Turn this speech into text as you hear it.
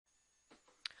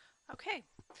Okay,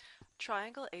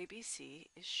 triangle ABC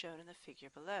is shown in the figure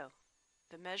below.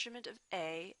 The measurement of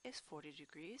A is 40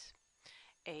 degrees,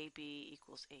 AB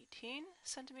equals 18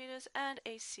 centimeters, and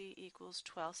AC equals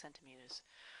 12 centimeters.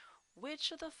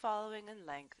 Which of the following in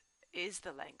length is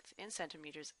the length in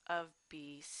centimeters of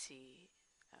BC?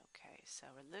 Okay, so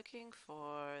we're looking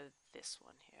for this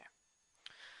one here.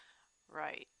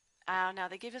 Right. Now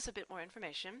they give us a bit more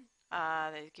information.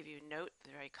 They give you a note,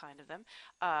 they're very kind of them.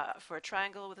 For a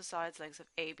triangle with the sides lengths of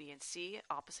A, B, and C,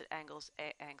 opposite angles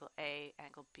angle A,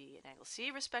 angle B, and angle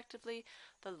C, respectively,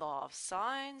 the law of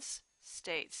sines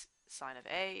states sine of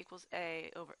A equals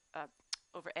A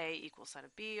over A equals sine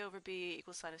of B over B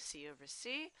equals sine of C over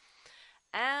C.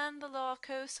 And the law of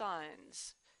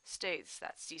cosines states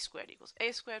that C squared equals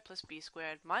A squared plus B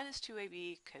squared minus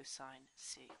 2AB cosine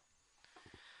C.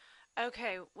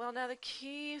 Okay, well now the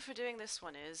key for doing this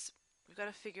one is we've got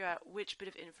to figure out which bit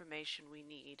of information we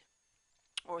need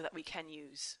or that we can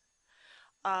use.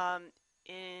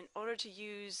 In order to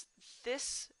use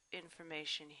this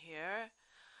information here,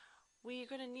 we're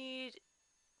going to need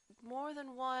more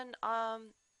than one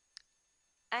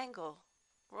angle.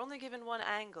 We're only given one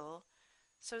angle,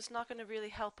 so it's not going to really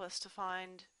help us to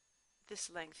find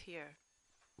this length here.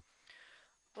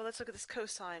 Well, let's look at this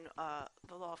cosine,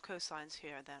 the law of cosines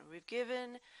here then. We're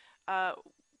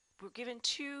given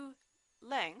two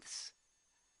lengths,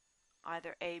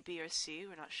 either A, B, or C,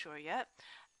 we're not sure yet,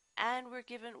 and we're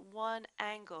given one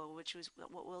angle, which is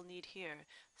what we'll need here.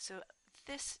 So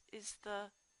this is the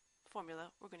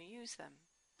formula we're going to use then.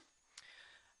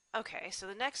 Okay, so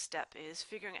the next step is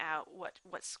figuring out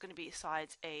what's going to be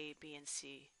sides A, B, and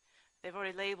C. They've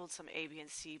already labeled some A, B, and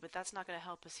C, but that's not going to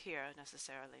help us here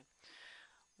necessarily.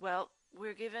 Well,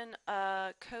 we're given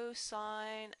a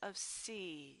cosine of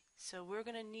C, so we're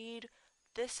going to need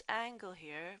this angle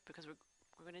here because we're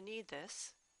going to need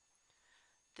this.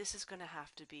 This is going to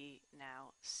have to be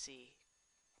now C.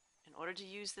 In order to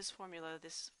use this formula,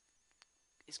 this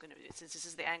is going to, since this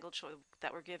is the angle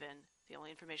that we're given, the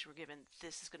only information we're given,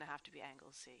 this is going to have to be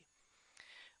angle C,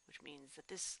 which means that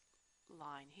this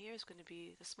line here is going to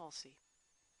be the small c.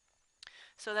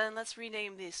 So then let's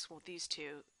rename these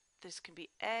two. This can be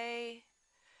A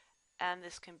and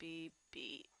this can be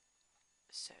B.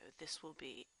 So this will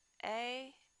be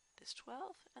A, this 12,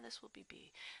 and this will be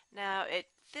B. Now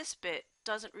this bit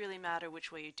doesn't really matter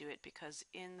which way you do it because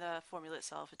in the formula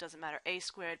itself it doesn't matter. A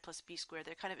squared plus B squared,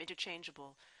 they're kind of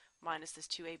interchangeable. Minus this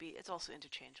 2AB, it's also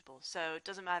interchangeable. So it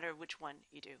doesn't matter which one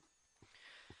you do.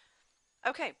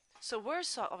 Okay, so we're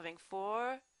solving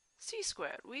for C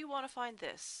squared. We want to find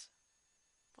this.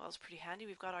 Well, it's pretty handy.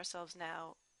 We've got ourselves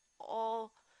now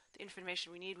all the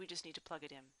information we need. We just need to plug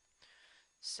it in.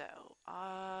 So,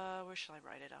 where shall I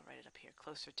write it? I'll write it up here,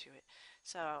 closer to it.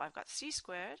 So I've got C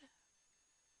squared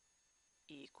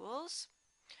equals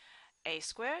A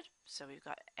squared. So we've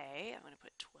got A. I'm going to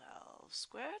put 12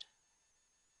 squared.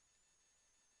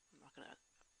 I'm not going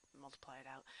to multiply it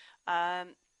out.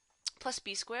 Plus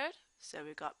B squared. So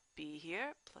we've got B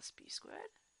here plus B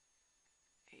squared.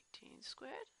 18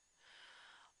 squared.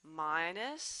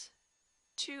 Minus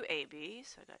 2AB.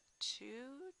 So I got 2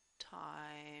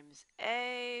 times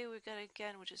A, we got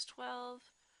again, which is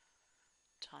 12,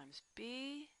 times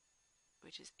B,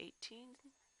 which is 18,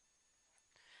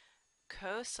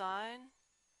 cosine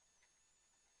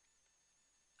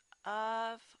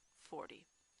of 40,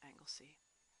 angle C.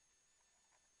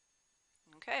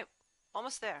 Okay,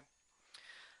 almost there.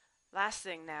 Last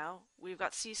thing now, we've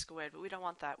got C squared, but we don't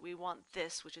want that. We want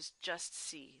this, which is just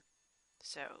C.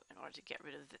 So in order to get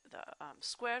rid of the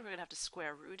squared, we're going to have to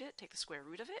square root it, take the square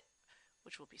root of it,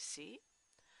 which will be C.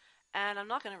 And I'm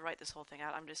not going to write this whole thing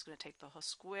out. I'm just going to take the whole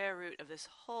square root of this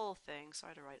whole thing.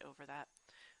 Sorry to write over that,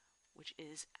 which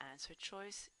is answer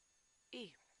choice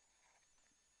E.